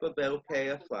pick up a bouquet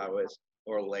of flowers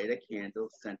or light a candle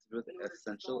scented with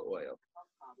essential oil.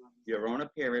 Your own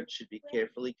appearance should be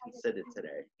carefully considered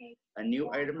today. A new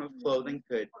item of clothing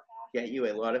could get you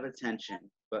a lot of attention,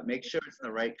 but make sure it's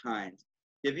the right kind.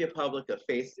 Give your public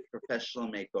face a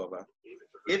professional makeover.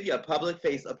 Give your public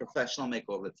face a professional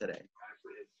makeover today.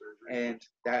 And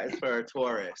that is for a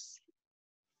Taurus.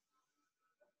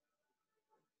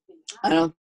 I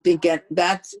don't think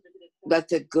that's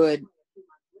a good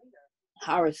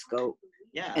horoscope.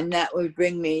 Yeah. And that would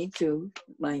bring me to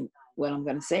what I'm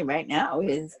going to say right now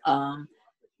is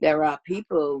there are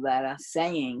people that are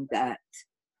saying that,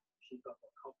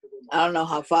 I don't know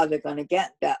how far they're going to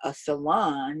get, that a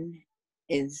salon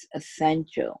is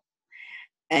essential.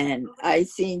 And I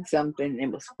seen something,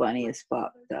 it was funny as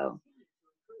fuck though.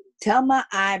 Tell my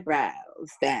eyebrows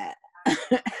that.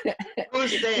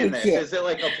 Who's saying this? Is it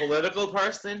like a political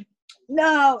person?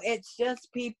 No, it's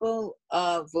just people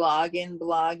vlogging,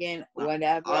 blogging,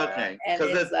 whatever. Okay. And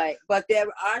it's but there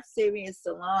are serious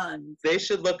salons. They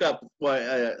should look up what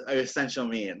essential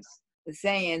means.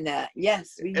 Saying that,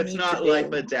 yes, it's not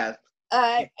life or death.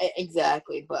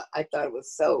 Exactly, but I thought it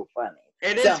was so funny.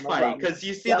 It is funny, because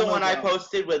you see the one I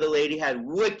posted where the lady had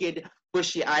wicked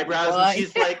bushy eyebrows, and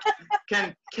she's like,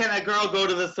 can a girl go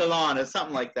to the salon or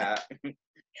something like that?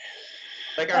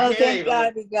 Thank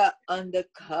God we got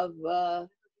undercover,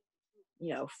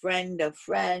 friend of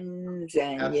friends,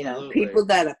 and, Absolutely. People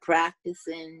that are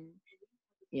practicing,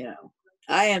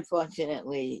 I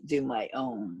unfortunately do my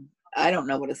own. I don't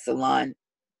know what a salon,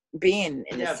 being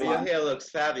in a salon. Yeah, but your hair looks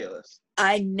fabulous.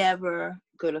 I never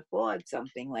could afford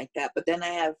something like that, but then I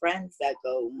have friends that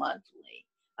go monthly.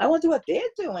 I wonder what they're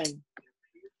doing.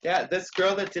 Yeah, this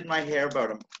girl that did my hair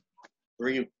about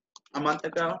a month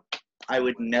ago, I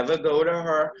would never go to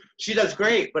her. She does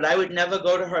great, but I would never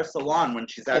go to her salon when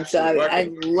she's I'm actually sorry.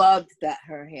 working. I loved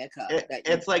her haircut.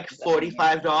 It's like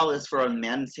 $45 for a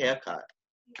men's haircut.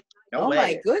 No way.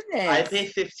 My goodness. I pay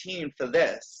 $15 for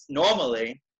this.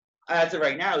 Normally, as of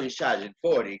right now, he's charging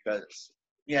 $40 because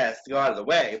he has to go out of the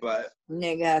way. But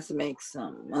nigga has to make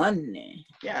some money.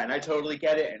 Yeah, and I totally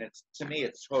get it, and to me,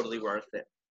 it's totally worth it.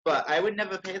 But I would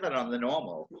never pay that on the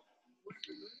normal.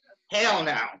 Hell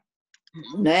no.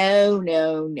 No.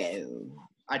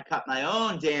 I'd cut my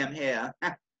own damn hair.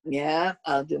 Yeah,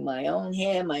 I'll do my own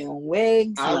hair, my own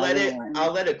wigs. I'll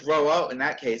let it grow out in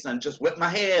that case and just whip my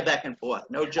hair back and forth.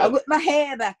 No joke. I'll whip my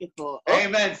hair back and forth. Oh.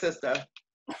 Amen, sister.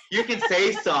 You can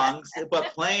say songs,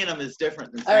 but playing them is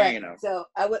different than saying them. So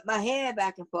I whip my hair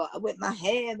back and forth.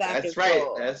 That's right.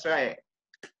 That's right.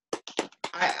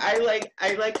 I like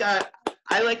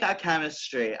our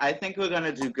chemistry. I think we're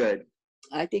gonna do good.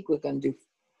 I think we're gonna do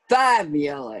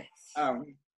fabulous.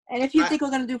 And if you think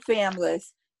we're gonna do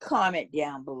fabulous, comment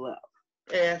down below.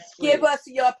 Yes. Please. Give us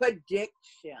your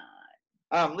prediction.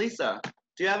 Leighsa,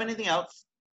 do you have anything else?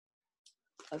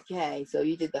 Okay, so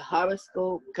you did the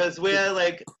horoscope. Because we got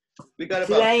about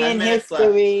today 10 in minutes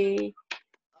history.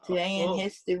 left. Today in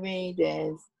history,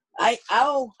 there's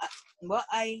what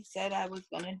I said I was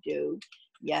gonna do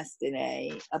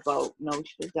yesterday about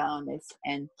Nostradamus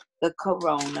and the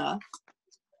corona.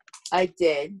 I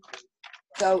did.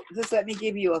 So just let me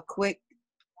give you a quick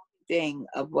thing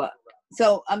of what.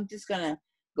 So I'm just gonna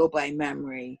go by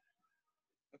memory.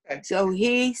 Okay. So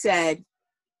he said,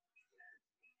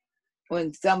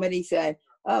 when somebody said,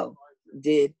 "Oh,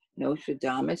 did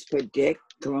Nostradamus predict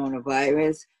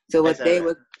coronavirus?" So what they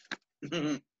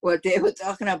were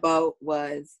talking about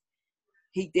was,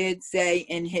 he did say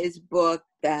in his book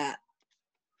that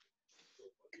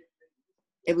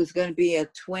it was going to be a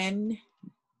twin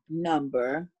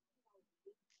number.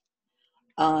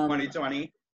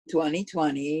 2020.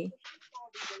 2020.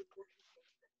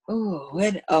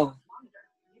 Oh,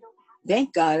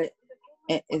 thank God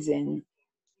it is in.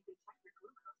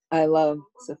 I love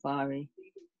Safari.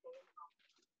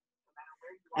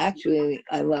 Actually,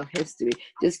 I love history.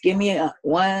 Just give me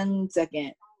 1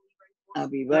 second. I'll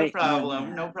be right. No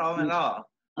problem at all.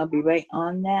 I'll be right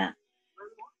on that.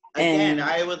 Again,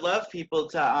 I would love people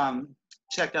to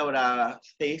check out our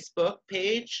Facebook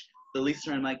page, the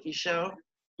Leighsa and Mikey Show.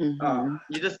 Mm-hmm.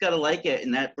 You just gotta like it,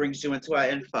 and that brings you into our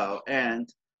info.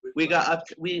 And we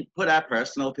put our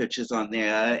personal pictures on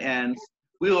there, and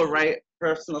we will write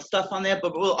personal stuff on there,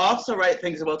 but we'll also write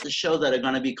things about the show that are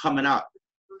going to be coming up.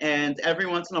 And every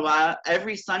once in a while,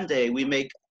 every Sunday, we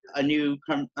make a new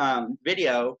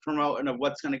video promoting of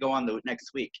what's going to go on the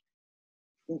next week.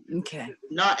 Okay.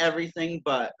 Not everything,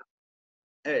 but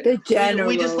the general.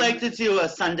 We just like to do a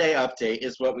Sunday update,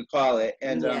 is what we call it.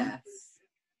 And yes.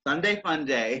 Sunday Fun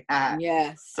Day.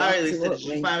 Yes. All right, Leighsa, did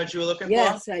you find what you were looking for?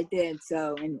 Yes, I did.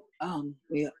 So,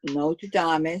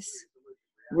 Nostradamus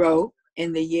wrote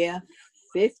in the year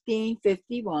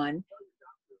 1551,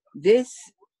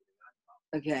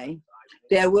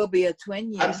 there will be a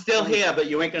twin year. I'm still here, but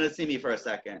you ain't going to see me for a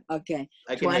second. Okay.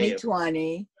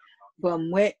 2020, from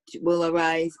which will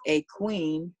arise a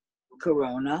queen,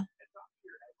 Corona,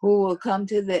 who will come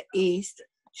to the east,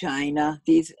 China,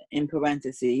 these in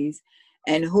parentheses,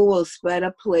 and who will spread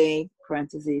a plague,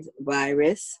 parentheses,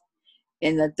 virus,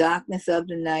 in the darkness of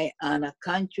the night on a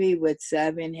country with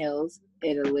 7 hills,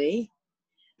 Italy,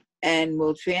 and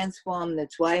will transform the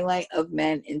twilight of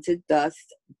men into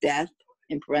dust, death,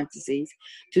 in parentheses,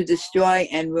 to destroy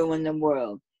and ruin the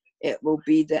world. It will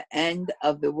be the end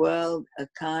of the world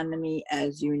economy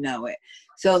as you know it.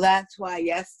 So that's why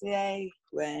yesterday,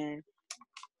 when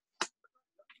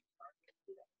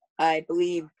I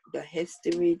believe the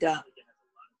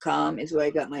history.com is where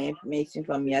I got my information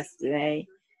from yesterday,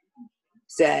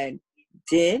 said,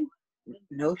 did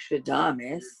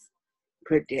Nostradamus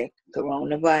predict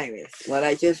coronavirus? What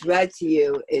I just read to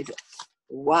you is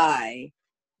why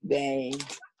they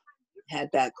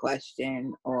had that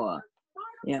question, or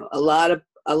a lot of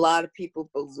people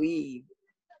believe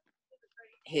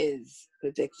his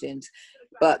predictions,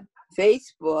 but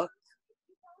Facebook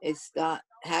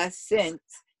has since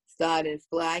started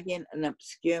flagging and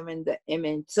obscuring the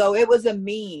image. So it was a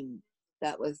meme.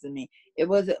 That was the meme. It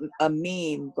was a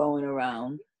meme going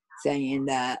around saying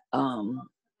that a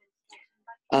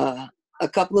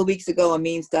couple of weeks ago, a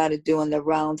meme started doing the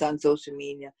rounds on social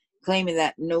media, claiming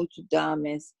that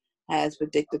Nostradamus has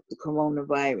predicted the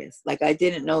coronavirus. Like, I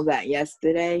didn't know that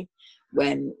yesterday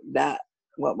when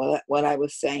what I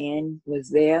was saying was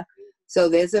there. So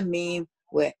there's a meme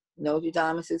with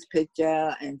Nostradamus's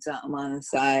picture and something on the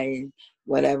side,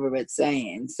 whatever it's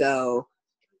saying. So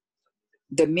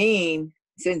the meme,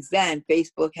 since then,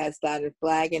 Facebook has started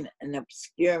flagging and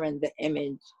obscuring the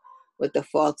image with the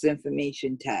false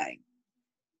information tag.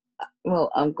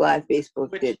 Well, I'm glad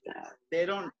Facebook did that. They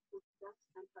don't.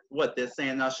 What they're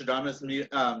saying, Nostradamus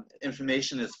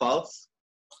information is false.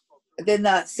 They're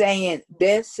not saying.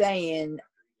 They're saying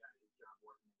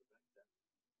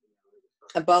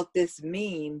about this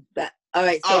meme that. All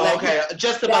right. So Oh, okay.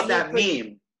 Just about that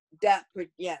meme. That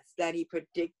he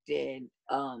predicted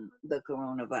the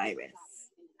coronavirus.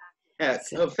 Yeah.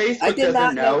 So, Facebook I did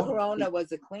not doesn't know Corona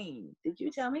was a queen. Did you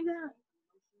tell me that?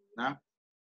 No.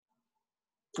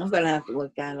 I'm gonna have to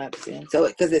look that up soon. So,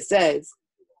 because it says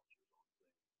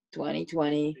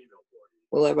 2020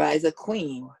 will arise a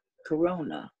queen,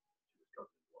 Corona,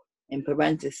 in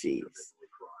parentheses.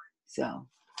 So,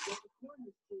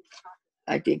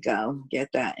 I think I'll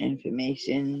get that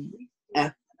information.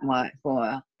 FMY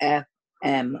for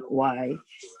FMY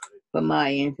for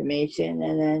my information,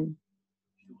 and then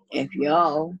if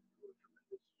y'all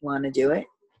want to do it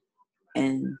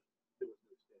and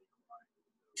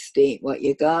state what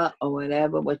you got or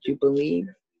whatever, what you believe,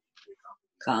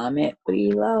 comment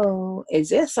below. Is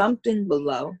there something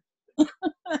below?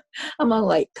 I'm gonna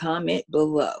like comment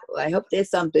below. I hope there's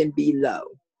something below.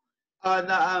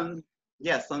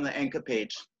 Yes, on the anchor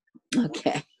page.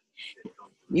 Okay.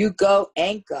 You go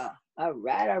anchor. All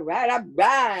right.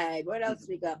 What else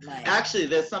we got, Mike? Actually,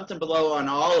 there's something below on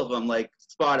all of them, like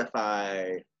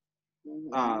Spotify,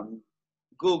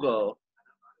 Google,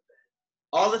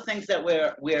 all the things that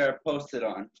we're posted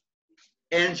on.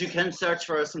 And you can search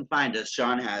for us and find us.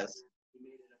 Sean has.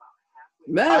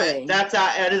 Really? That's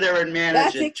our editor and manager.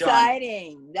 That's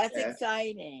exciting. John. That's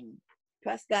exciting.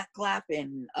 Press that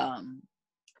clapping.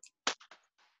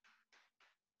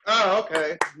 Oh,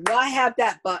 okay. I have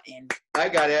that button. I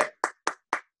got it.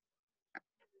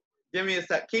 Give me a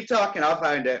sec. Keep talking. I'll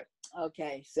find it.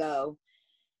 Okay, so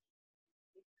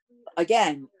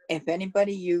again, if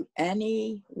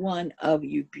any one of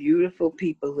you beautiful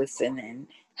people listening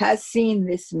has seen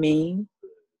this meme,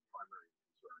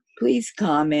 please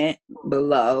comment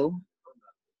below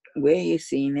where you've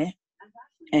seen it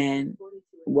and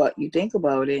what you think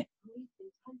about it.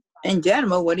 In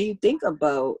general, what do you think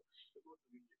about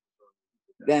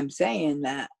them saying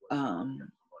that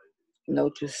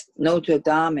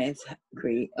Nostradamus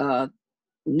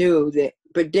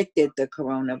predicted the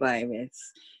coronavirus?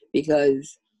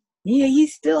 Because he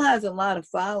still has a lot of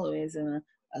followers and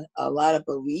a lot of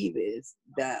believers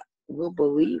that will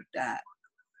believe that.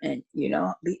 And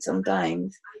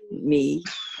sometimes me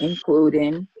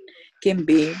including can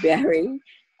be very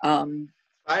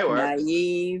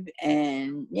naive,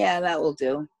 and that will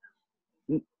do.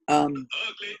 Ugly,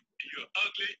 you're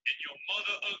ugly, and your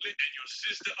mother ugly, and your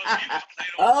sister ugly.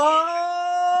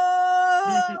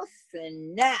 Oh,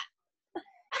 snap.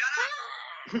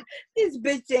 This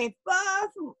bitch ain't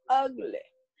far from ugly.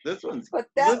 This one's. But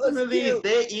that listen was to these. cute.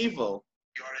 They're evil.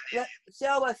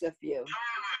 Show us a few.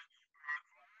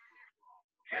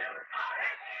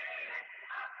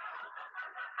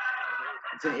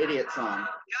 It's an idiot song. Shut up!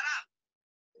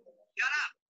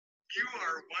 You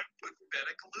are one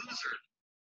pathetic loser.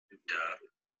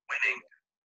 Winning.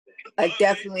 I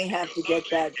definitely have to get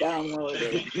that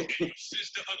downloaded.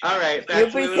 All right, You'll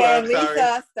back be to saying, sorry.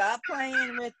 Lisa, stop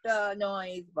playing with the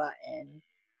noise button.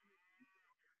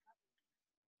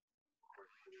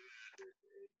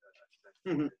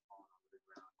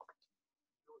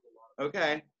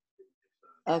 Okay.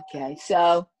 Okay,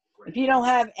 so if you don't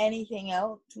have anything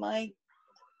else, Mike.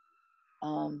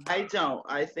 I don't.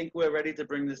 I think we're ready to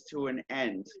bring this to an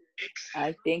end.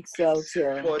 I think so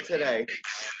too. For today.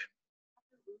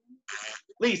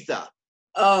 Leighsa.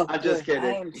 Oh, I'm just kidding.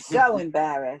 I am so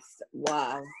embarrassed.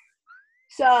 Wow.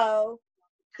 So,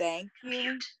 thank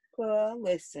you for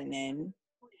listening.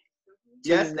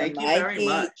 Yes, thank you very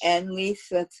much. And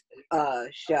Leisa's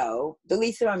show, the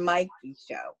Leighsa and Mikey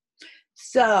show.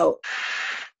 So,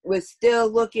 we're still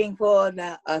looking for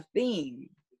a theme.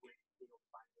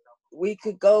 We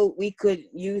could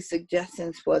use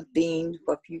suggestions for themes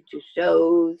for future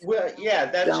shows. Well, yeah,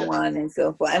 that's so on and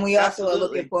so forth. And we also are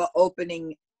looking for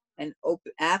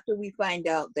after we find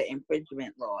out the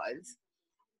infringement laws,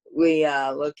 we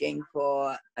are looking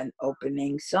for an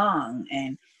opening song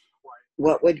and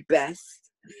what would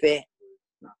best fit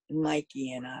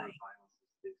Mikey and I.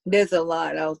 There's a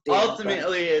lot out there.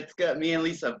 Ultimately, it's got me and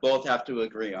Leighsa both have to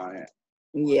agree on it.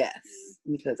 Yes,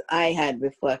 because I had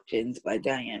Reflections by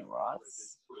Diane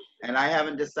Ross. And I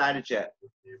haven't decided yet.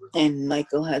 And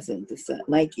Mikey hasn't decided.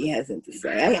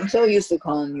 I am so used to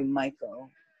calling you Michael.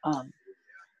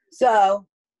 So,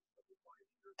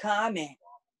 comment,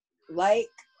 like,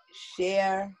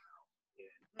 share,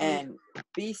 And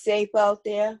be safe out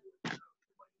there.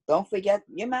 Don't forget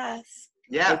your mask.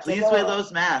 Yeah, It's a please wear law.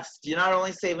 those masks. You're not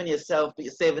only saving yourself, but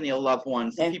you're saving your loved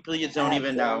ones, the And- people you don't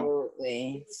even know.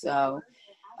 Absolutely. So,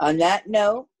 on that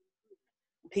note,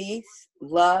 peace,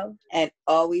 love, and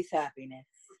always happiness.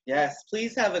 Yes,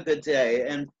 please have a good day,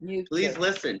 and You please too.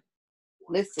 listen.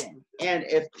 Listen. And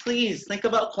please think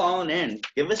about calling in.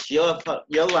 Give us your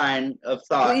line of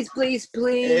thought. Please,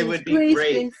 please, It would be please,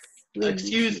 great. please.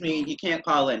 Excuse me, you can't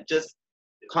call in. Just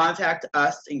contact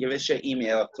us and give us your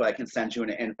email so I can send you an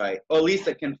invite. Or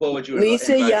Leighsa can forward you an invite.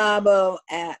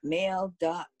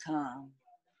 LeighsaYabo@mail.com.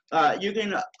 You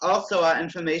can also, our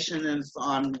information is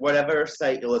on whatever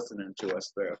site you're listening to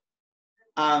us through.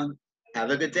 Have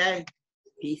a good day.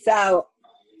 Peace out.